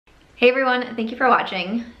Hey everyone, thank you for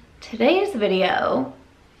watching. Today's video,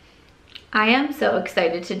 I am so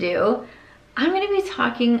excited to do. I'm gonna be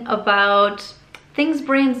talking about things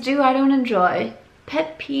brands do I don't enjoy.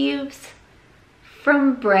 Pet peeves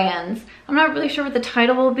from brands. I'm not really sure what the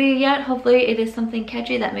title will be yet. Hopefully it is something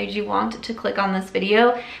catchy that made you want to click on this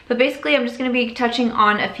video. But basically I'm just gonna be touching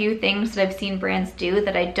on a few things that I've seen brands do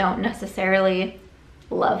that I don't necessarily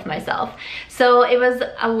love myself. So it was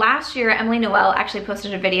last year, Emily Noel actually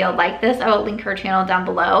posted a video like this. I will link her channel down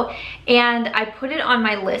below. And I put it on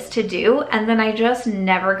my list to do, and then I just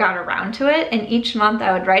never got around to it. And each month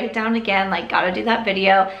I would write it down again, like gotta do that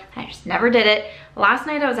video. I just never did it. Last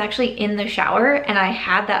night I was actually in the shower and I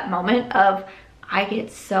had that moment of, I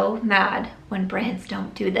get so mad when brands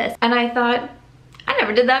don't do this. And I thought, I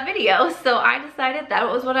never did that video, so I decided that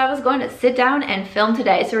was what I was going to sit down and film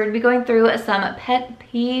today. So we're gonna be going through some pet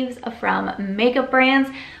peeves from makeup brands.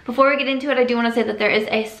 Before we get into it, I do want to say that there is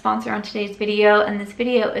a sponsor on today's video, and this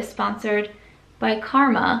video is sponsored by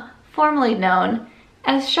Karma, formerly known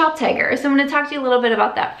as Shop Tagger. So I'm going to talk to you a little bit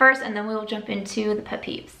about that first, and then we will jump into the pet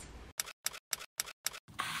peeves.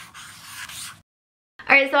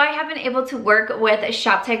 Alright, so I have been able to work with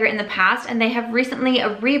Shop Tagger in the past, and they have recently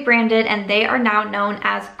rebranded and they are now known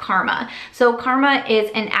as Karma. So Karma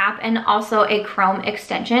is an app and also a Chrome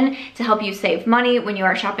extension to help you save money when you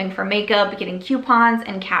are shopping for makeup, getting coupons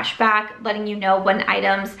and cash back, letting you know when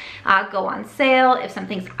items go on sale, if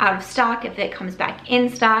something's out of stock, if it comes back in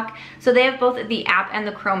stock. So they have both the app and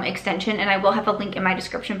the Chrome extension, and I will have a link in my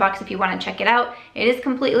description box if you want to check it out. It is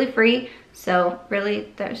completely free, so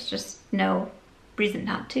really there's just no reason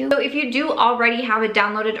not to. So if you do already have it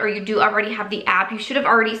downloaded or you do already have the app, you should have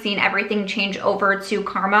already seen everything change over to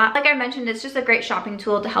Karma. Like I mentioned, it's just a great shopping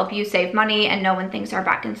tool to help you save money and know when things are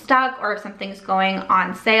back in stock or if something's going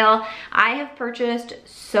on sale. I have purchased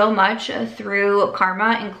so much through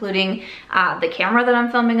Karma, including the camera that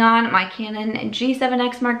I'm filming on, my Canon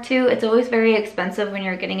G7X Mark II. It's always very expensive when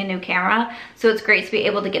you're getting a new camera, so it's great to be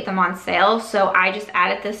able to get them on sale. So I just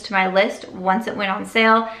added this to my list. Once it went on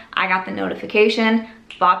sale, I got the notification,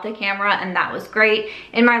 bought the camera, and that was great.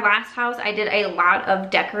 In my last house, I did a lot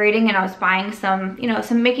of decorating and I was buying some,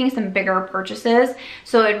 making some bigger purchases.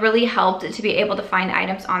 So it really helped to be able to find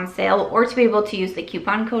items on sale or to be able to use the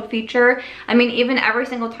coupon code feature. I mean, even every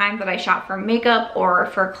single time that I shop for makeup or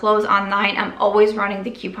for clothes online, I'm always running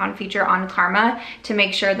the coupon feature on Karma to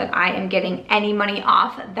make sure that I am getting any money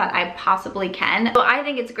off that I possibly can. So I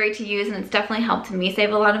think it's great to use, and it's definitely helped me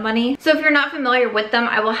save a lot of money. So if you're not familiar with them,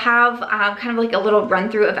 I will have kind of like a little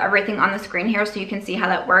run through of everything on the screen here so you can see how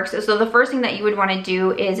that works. So the first thing that you would want to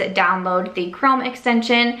do is download the Chrome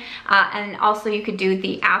extension, and also you could do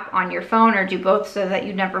the app on your phone or do both so that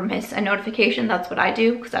you never miss a notification. That's what I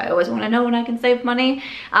do because I always want to know when I can save money.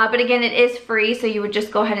 But again, it is free, so you would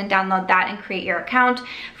just go ahead and download that and create your account.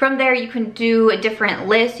 From there, you can do different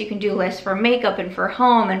lists. You can do lists for makeup and for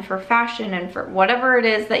home and for fashion and for whatever it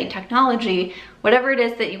is that technology, whatever it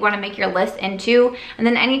is that you want to make your list into. And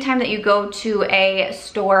then anytime that you go to a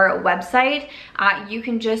store website, you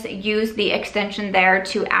can just use the extension there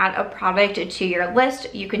to add a product to your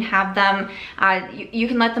list. You can have them, you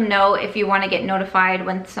can let them know if you want to get notified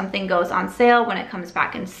when something goes on sale, when it comes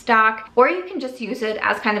back in stock, or you can just use it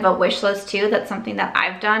as kind of a wish list too. That's something that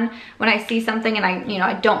I've done. When I see something and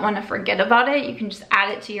I don't want to forget about it, you can just add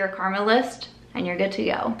it to your Karma list and you're good to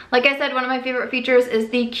go. Like I said, one of my favorite features is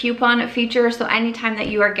the coupon feature. So anytime that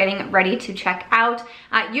you are getting ready to check out,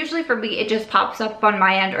 usually for me, it just pops up on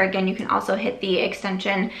my end, or again, you can also hit the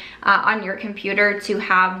extension on your computer to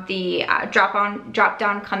have the drop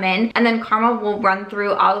down come in, and then Karma will run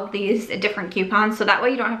through all of these different coupons. So that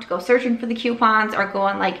way you don't have to go searching for the coupons or go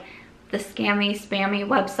on like the scammy, spammy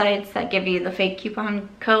websites that give you the fake coupon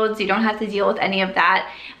codes. You don't have to deal with any of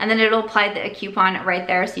that. And then it'll apply the coupon right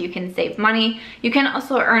there so you can save money. You can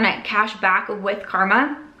also earn cash back with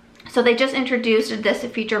Karma. So they just introduced this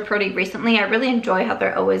feature pretty recently. I really enjoy how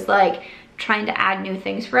they're always like trying to add new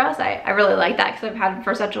things for us. I really like that because I've had them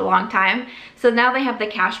for such a long time. So now they have the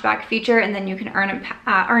cashback feature, and then you can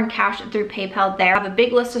earn cash through PayPal there. I have a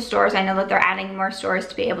big list of stores. I know that they're adding more stores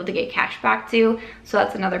to be able to get cash back to, so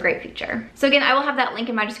that's another great feature. So again, I will have that link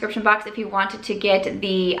in my description box if you wanted to get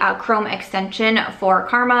the Chrome extension for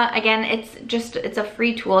Karma. Again, it's a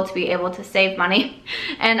free tool to be able to save money,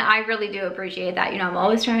 and I really do appreciate that. I'm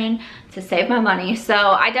always trying to save my money. So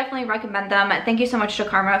I definitely recommend them. Thank you so much to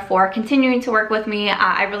Karma for continuing to work with me.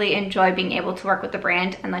 I really enjoy being able to work with the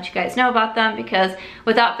brand and let you guys know about them, because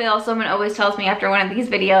without fail, someone always tells me after one of these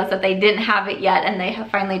videos that they didn't have it yet and they have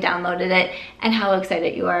finally downloaded it, and how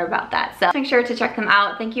excited you are about that. So make sure to check them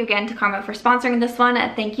out. Thank you again to Karma for sponsoring this one.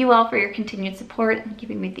 Thank you all for your continued support and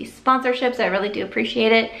giving me these sponsorships. I really do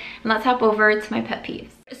appreciate it. And let's hop over to my pet peeves.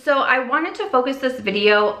 So I wanted to focus this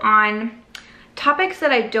video on topics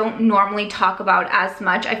that I don't normally talk about as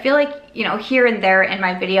much. I feel like, you know, here and there in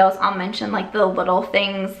my videos, I'll mention like the little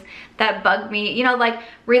things that bug me, you know, like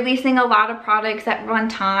releasing a lot of products at one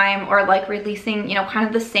time, or like releasing, you know, kind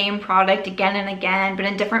of the same product again and again, but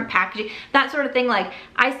in different packaging, that sort of thing. Like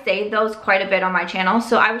I say those quite a bit on my channel.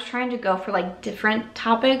 So I was trying to go for like different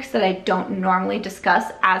topics that I don't normally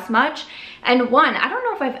discuss as much. And one, I don't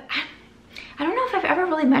know if I've ever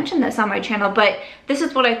really mentioned this on my channel, but this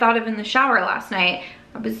is what I thought of in the shower last night.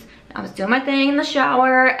 I was doing my thing in the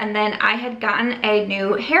shower, and then I had gotten a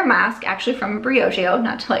new hair mask, actually from Briogeo,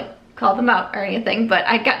 not to like call them out or anything, but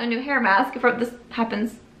I'd gotten a new hair mask. This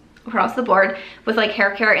happens across the board with like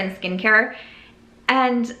hair care and skincare.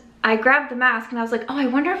 And I grabbed the mask and I was like, oh, I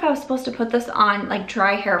wonder if I was supposed to put this on like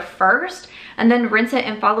dry hair first and then rinse it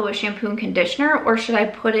and follow with shampoo and conditioner, or should I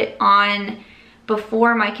put it on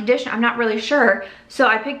before my conditioner? I'm not really sure. So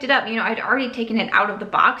I picked it up. You know, I'd already taken it out of the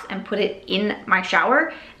box and put it in my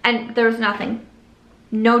shower, and there was nothing,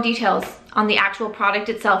 no details on the actual product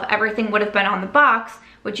itself. Everything would have been on the box,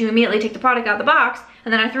 which you immediately take the product out of the box,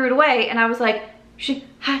 and then I threw it away, and I was like, what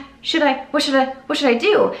should I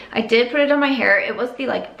do? I did put it on my hair. It was the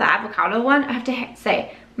avocado one. I have to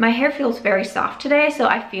say, my hair feels very soft today, so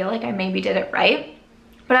I feel like I maybe did it right.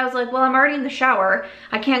 But I was like, well, I'm already in the shower.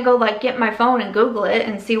 I can't go like get my phone and Google it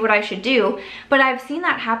and see what I should do. But I've seen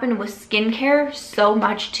that happen with skincare so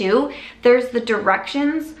much too. There's the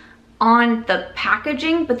directions on the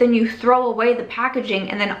packaging, but then you throw away the packaging,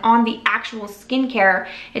 and then on the actual skincare,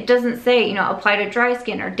 it doesn't say, you know, apply to dry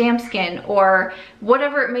skin or damp skin or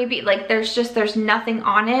whatever it may be. Like there's nothing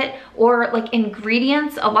on it, or like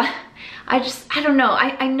ingredients. A lot, I don't know.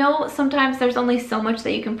 I know sometimes there's only so much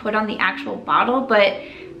that you can put on the actual bottle, but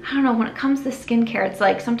I don't know, when it comes to skincare, it's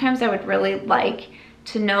like sometimes I would really like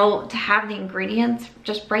to have the ingredients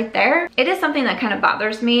just right there. It is something that kind of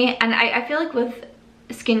bothers me, and I feel like with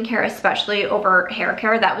skincare, especially over hair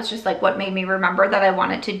care, that was just like what made me remember that I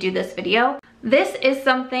wanted to do this video. This is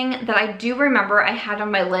something that I do remember I had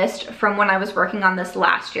on my list from when I was working on this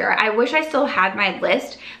last year. I wish I still had my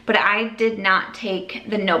list, but I did not take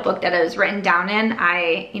the notebook that it was written down in.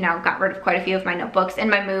 I, you know, got rid of quite a few of my notebooks in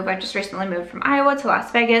my move. I just recently moved from Iowa to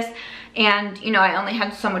Las Vegas, and, you know, I only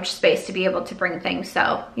had so much space to be able to bring things.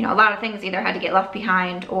 So, you know, a lot of things either had to get left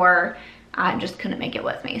behind, or I just couldn't make it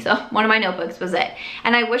with me. So one of my notebooks was it.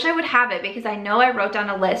 And I wish I would have it, because I know I wrote down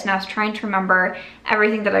a list and I was trying to remember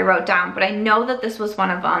everything that I wrote down, but I know that this was one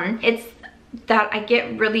of them. It's that I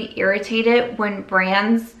get really irritated when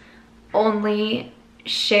brands only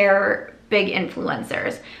share big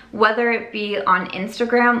influencers, whether it be on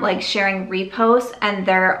Instagram, like sharing reposts, and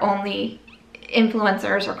they're only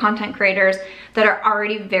influencers or content creators that are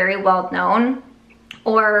already very well known,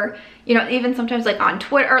 or, you know, even sometimes like on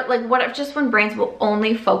Twitter, or like whatever, just when brands will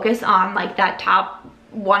only focus on like that top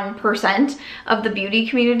 1% of the beauty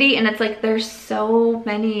community. And it's like, there's so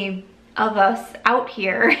many of us out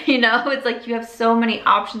here, you know, it's like you have so many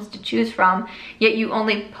options to choose from, yet you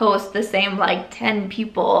only post the same like 10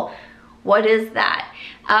 people. What is that?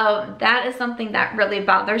 That is something that really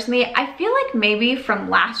bothers me. I feel like maybe from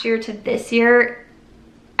last year to this year,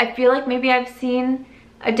 I feel like maybe I've seen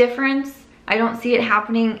a difference. I don't see it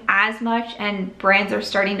happening as much, and brands are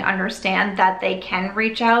starting to understand that they can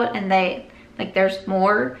reach out, and they like there's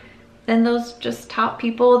more than those just top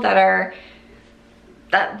people that are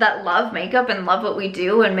that love makeup and love what we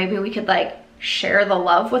do, and maybe we could like share the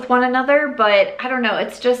love with one another. But I don't know,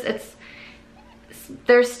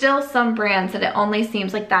 there's still some brands that it only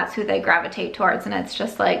seems like that's who they gravitate towards, and it's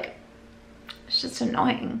just like, it's just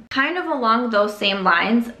annoying. Kind of along those same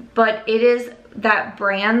lines, but it is that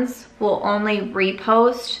brands will only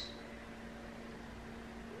repost,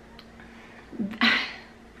 I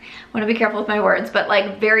want to be careful with my words, but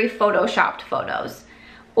like very photoshopped photos,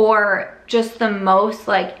 or just the most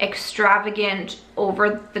like extravagant,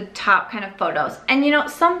 over the top kind of photos. And you know,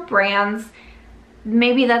 some brands,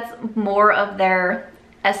 maybe that's more of their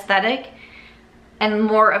aesthetic and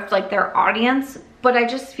more of like their audience, but I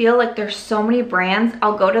just feel like there's so many brands,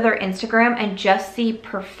 I'll go to their Instagram and just see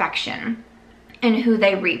perfection in who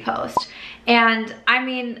they repost. And I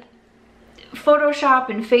mean, Photoshop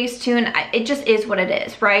and Facetune, it just is what it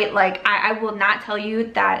is, right? Like I will not tell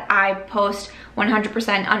you that I post 100%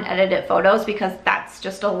 unedited photos, because that's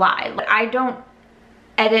just a lie. Like, I don't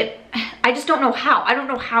edit, I just don't know how. I don't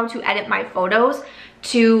know how to edit my photos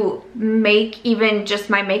to make even just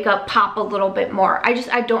my makeup pop a little bit more.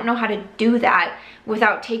 I don't know how to do that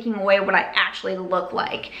without taking away what I actually look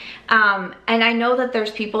like. And I know that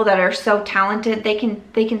there's people that are so talented, they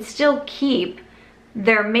can still keep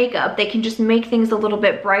their makeup. They can just make things a little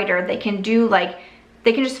bit brighter. They can do like,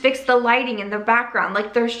 they can just fix the lighting in the background.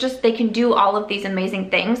 Like they can do all of these amazing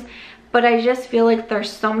things. But I just feel like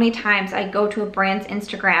there's so many times I go to a brand's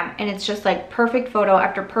Instagram and it's just like perfect photo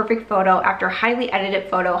after perfect photo after highly edited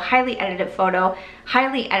photo, highly edited photo,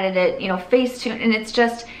 highly edited, you know, Facetune. And it's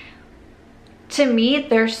just, to me,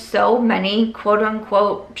 there's so many quote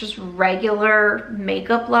unquote just regular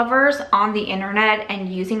makeup lovers on the internet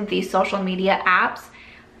and using these social media apps,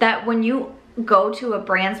 that when you go to a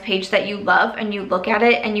brand's page that you love and you look at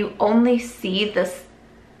it and you only see this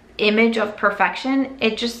image of perfection,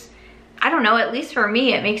 it just, I don't know, at least for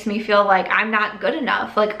me, it makes me feel like I'm not good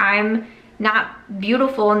enough. Like I'm not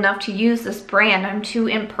beautiful enough to use this brand. I'm too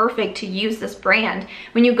imperfect to use this brand.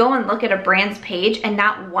 When you go and look at a brand's page and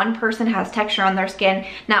not one person has texture on their skin,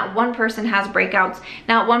 not one person has breakouts,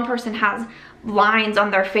 not one person has lines on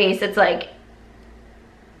their face, it's like,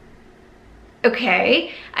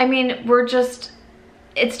 okay. I mean,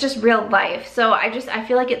 it's just real life. So I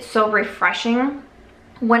feel like it's so refreshing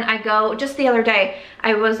when I go. Just the other day,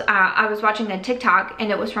 I was watching a TikTok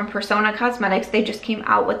and it was from Persona Cosmetics. They just came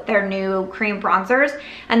out with their new cream bronzers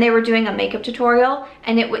and they were doing a makeup tutorial,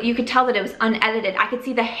 and you could tell that it was unedited. I could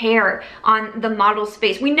see the hair on the model's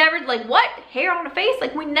face. We never, like, what? Hair on a face?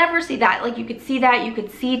 Like, we never see that. Like, you could see that, you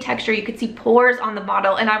could see texture, you could see pores on the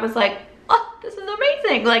model, and I was like, oh, this is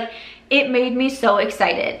amazing. Like, it made me so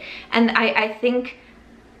excited. And I think,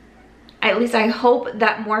 at least I hope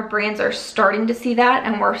that more brands are starting to see that,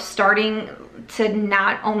 and we're starting to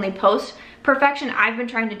not only post perfection. I've been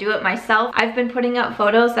trying to do it myself. I've been putting up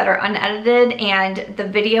photos that are unedited, and the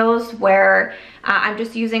videos where I'm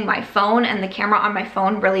just using my phone and the camera on my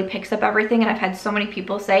phone really picks up everything. And I've had so many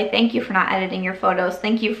people say, thank you for not editing your photos.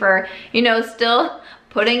 Thank you for, you know, still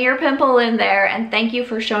putting your pimple in there, and thank you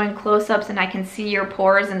for showing close-ups and I can see your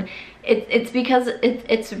pores. And it's because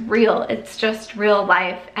it's real. It's just real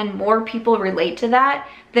life, and more people relate to that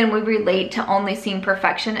than we relate to only seeing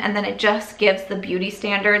perfection. And then it just gives the beauty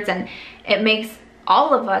standards, and it makes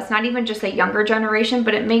all of us, not even just a younger generation,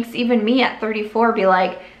 but it makes even me at 34 be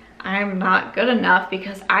like, I'm not good enough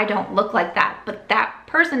because I don't look like that. But that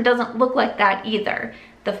person doesn't look like that either.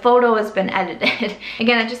 The photo has been edited.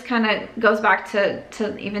 Again, it just kind of goes back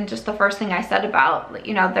to even just the first thing I said about,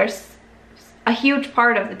 you know, there's a huge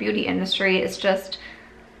part of the beauty industry is just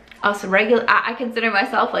us regular, I consider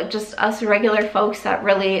myself like just us regular folks that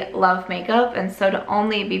really love makeup. And so to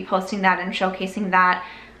only be posting that and showcasing that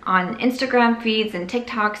on Instagram feeds and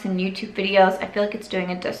TikToks and YouTube videos, I feel like it's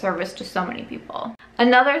doing a disservice to so many people.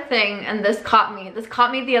 Another thing, and this caught me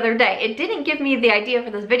the other day. It didn't give me the idea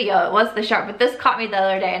for this video, it was the sharp, but this caught me the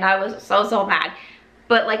other day and I was so mad.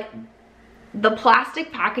 But like the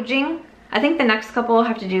plastic packaging, I think the next couple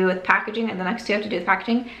have to do with packaging and the next two have to do with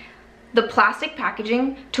packaging. The plastic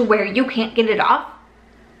packaging to where you can't get it off.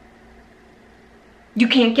 You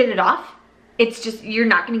can't get it off. It's just, you're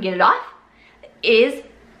not gonna get it off. Is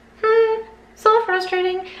so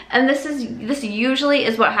frustrating. And this usually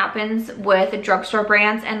is what happens with drugstore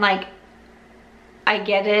brands, and like I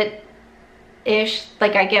get it ish,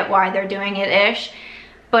 like I get why they're doing it ish,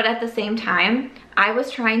 but at the same time, I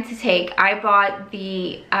bought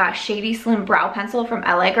the Shady Slim Brow Pencil from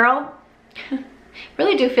LA Girl.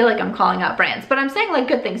 Really do feel like I'm calling out brands, but I'm saying like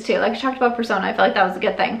good things too. Like I talked about Persona, I feel like that was a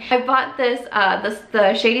good thing. I bought this,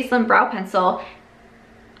 the Shady Slim Brow Pencil.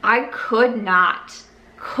 I could not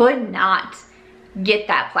get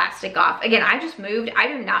that plastic off. Again, I just moved. I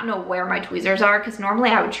do not know where my tweezers are, because normally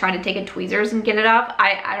I would try to take a tweezers and get it off.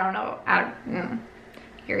 I don't know.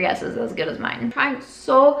 Your guess is as good as mine. I'm trying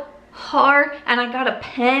so hard, and I got a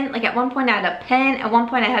pen. Like at one point I had a pen, at one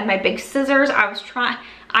point I had my big scissors. I was trying,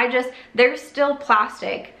 there's still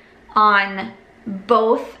plastic on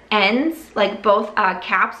both ends, like both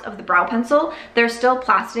caps of the brow pencil. There's still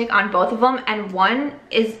plastic on both of them, and one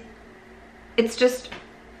is, it's just,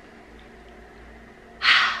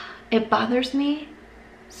 it bothers me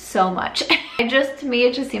so much. To me,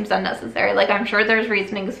 it just seems unnecessary. Like I'm sure there's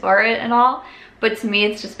reasonings for it and all, but to me,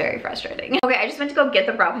 it's just very frustrating. Okay, I just went to go get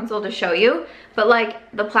the brow pencil to show you, but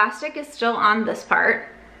like the plastic is still on this part.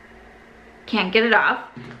 Can't get it off.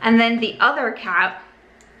 And then the other cap,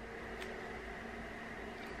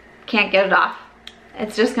 can't get it off.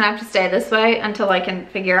 It's just gonna have to stay this way until I can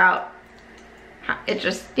figure out how it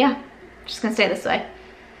just, yeah, just gonna stay this way.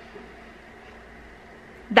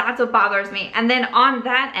 That's what bothers me. And then on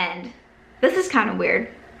that end, this is kind of weird,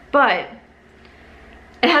 but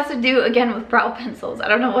it has to do again with brow pencils. I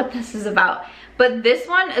don't know what this is about, but this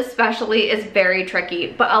one especially is very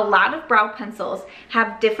tricky. But a lot of brow pencils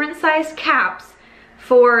have different size caps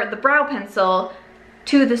for the brow pencil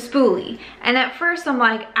to the spoolie. And at first I'm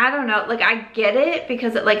like, I don't know, like I get it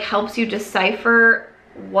because it like helps you decipher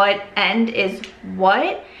what end is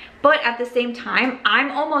what, but at the same time,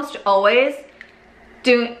 I'm almost always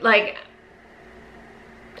doing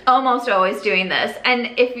this. And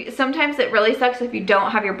if sometimes it really sucks if you don't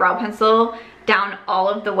have your brow pencil down all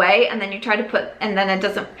of the way and then you try to put, and then it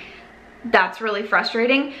doesn't, that's really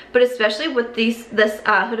frustrating. But especially with this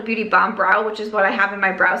Huda Beauty Bomb Brow, which is what I have in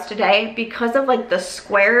my brows today, because of like the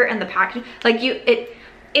square and the packaging, like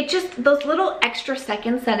it just, those little extra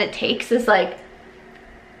seconds that it takes is like,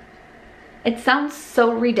 it sounds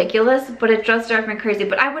so ridiculous, but it does drive me crazy.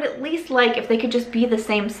 But I would at least like if they could just be the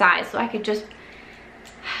same size, so I could just,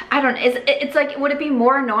 I don't know, it's like, would it be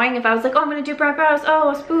more annoying if I was like, oh, I'm gonna do brows,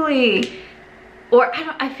 oh, a spoolie? Or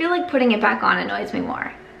I feel like putting it back on annoys me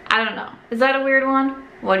more. I don't know. Is that a weird one?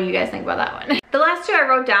 What do you guys think about that one? The last two I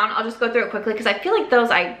wrote down, I'll just go through it quickly because I feel like those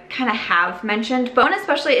I kind of have mentioned. But one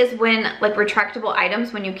especially is when like retractable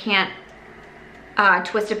items, when you can't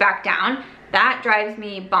twist it back down, that drives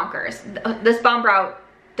me bonkers. This Bomb Brow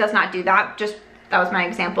does not do that. Just, that was my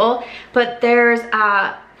example. But there's,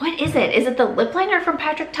 what is it? Is it the lip liner from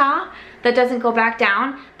Patrick Ta that doesn't go back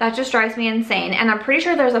down? That just drives me insane. And I'm pretty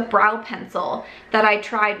sure there's a brow pencil that I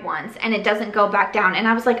tried once and it doesn't go back down. And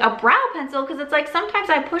I was like, a brow pencil? Because it's like sometimes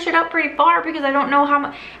I push it up pretty far because I don't know how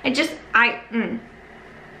much. I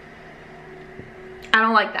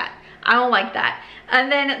don't like that. I don't like that.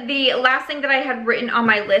 And then the last thing that I had written on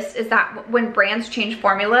my list is that when brands change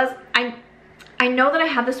formulas, I know that I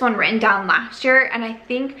had this one written down last year, and I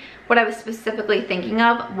think what I was specifically thinking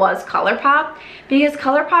of was Colourpop, because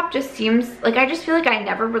Colourpop just seems like, I just feel like I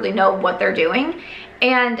never really know what they're doing.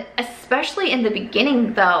 And especially in the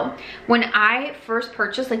beginning though, when I first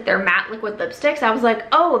purchased like their matte liquid lipsticks, I was like,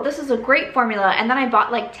 oh, this is a great formula. And then I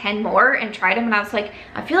bought like 10 more and tried them and I was like,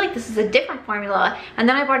 I feel like this is a different formula. And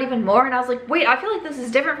then I bought even more and I was like, wait, I feel like this is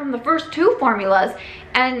different from the first two formulas.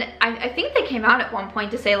 And I think they came out at one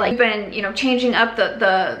point to say like, been, you know, changing up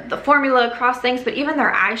the formula across things, but even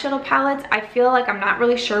their eyeshadow palettes, I feel like I'm not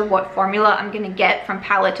really sure what formula I'm gonna get from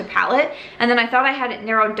palette to palette. And then I thought I had it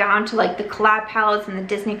narrowed down to like the collab palettes and the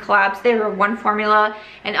Disney collabs. They were one formula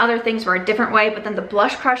and other things were a different way. But then the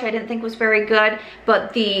Blush Crush I didn't think was very good,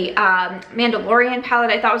 but the Mandalorian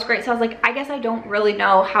palette I thought was great. So I was like, I guess I don't really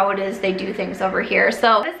know how it is they do things over here.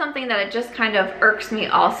 So that is something that it just kind of irks me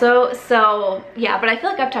also. So yeah, but I feel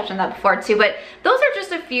like I've touched on that before too. But those are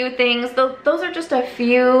just a few things. Those are just a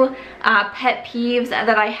few pet peeves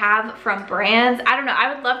that I have from brands. I don't know,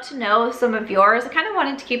 I would love to know some of yours. I kind of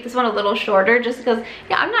wanted to keep this one a little shorter just because,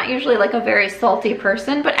 yeah, I'm not usually like a very salty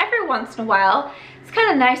person, but every once in a while it's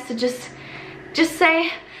kind of nice to just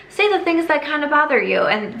say the things that kind of bother you.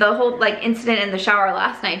 And the whole like incident in the shower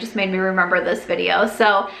last night just made me remember this video.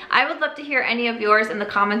 So I would love to hear any of yours in the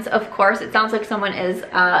comments. Of course, it sounds like someone is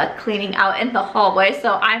cleaning out in the hallway,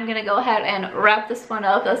 so I'm gonna go ahead and wrap this one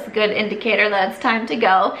up. That's a good indicator that it's time to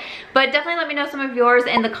go. But definitely let me know some of yours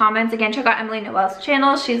in the comments. Again, check out Emily Noel's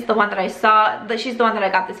channel. She's the one that I saw, she's the one that I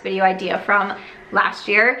got this video idea from last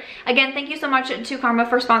year. Again, thank you so much to Karma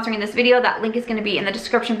for sponsoring this video. That link is going to be in the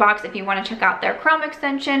description box if you want to check out their Chrome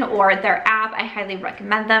extension or their app. I highly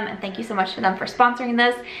recommend them, and thank you so much to them for sponsoring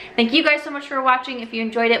this. Thank you guys so much for watching. If you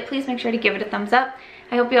enjoyed it, please make sure to give it a thumbs up.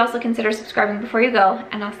 I hope you also consider subscribing before you go,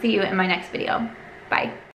 and I'll see you in my next video.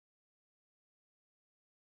 Bye.